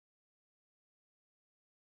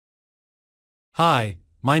Hi,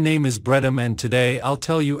 my name is Bredham and today I'll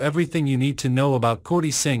tell you everything you need to know about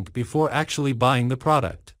CortiSync before actually buying the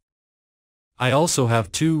product. I also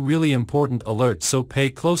have two really important alerts, so pay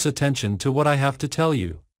close attention to what I have to tell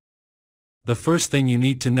you. The first thing you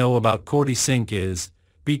need to know about CortiSync is,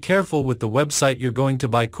 be careful with the website you're going to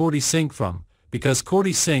buy CortiSync from, because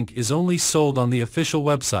CortiSync is only sold on the official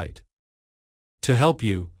website. To help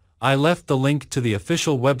you, I left the link to the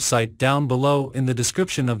official website down below in the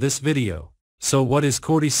description of this video. So what is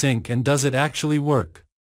CortiSync and does it actually work?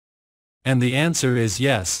 And the answer is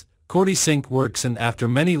yes, CortiSync works, and after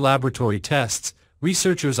many laboratory tests,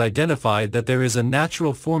 researchers identified that there is a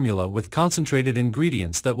natural formula with concentrated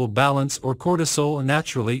ingredients that will balance your cortisol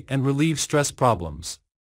naturally and relieve stress problems.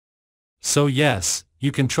 So yes,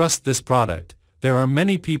 you can trust this product. There are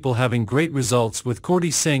many people having great results with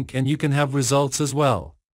CortiSync and you can have results as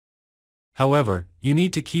well. However, you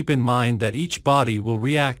need to keep in mind that each body will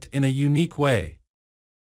react in a unique way.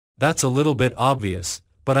 That's a little bit obvious,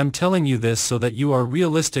 but I'm telling you this so that you are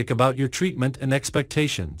realistic about your treatment and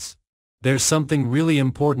expectations. There's something really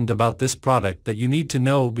important about this product that you need to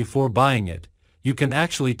know before buying it. You can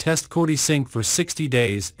actually test CortiSync for 60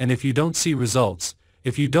 days, and if you don't see results,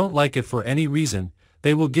 if you don't like it for any reason,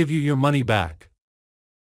 they will give you your money back.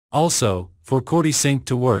 Also, for CortiSync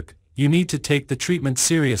to work, you need to take the treatment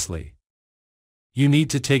seriously. You need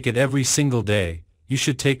to take it every single day. You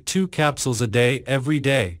should take 2 capsules a day every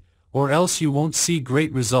day, or else you won't see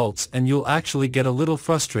great results and you'll actually get a little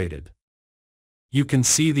frustrated. You can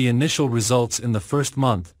see the initial results in the first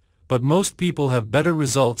month, but most people have better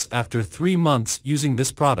results after 3 months using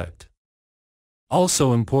this product.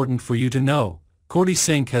 Also important for you to know,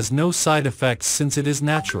 CortiSync has no side effects since it is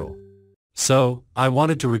natural. So, I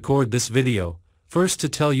wanted to record this video, first to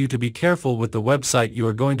tell you to be careful with the website you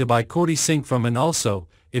are going to buy CortiSync from, and also,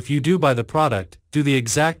 if you do buy the product, do the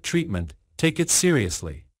exact treatment, take it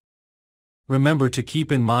seriously. Remember to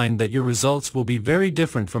keep in mind that your results will be very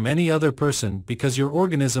different from any other person because your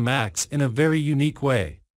organism acts in a very unique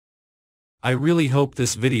way. I really hope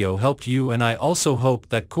this video helped you, and I also hope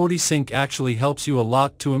that CortiSync actually helps you a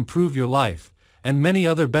lot to improve your life, and many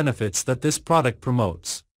other benefits that this product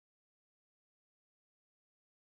promotes.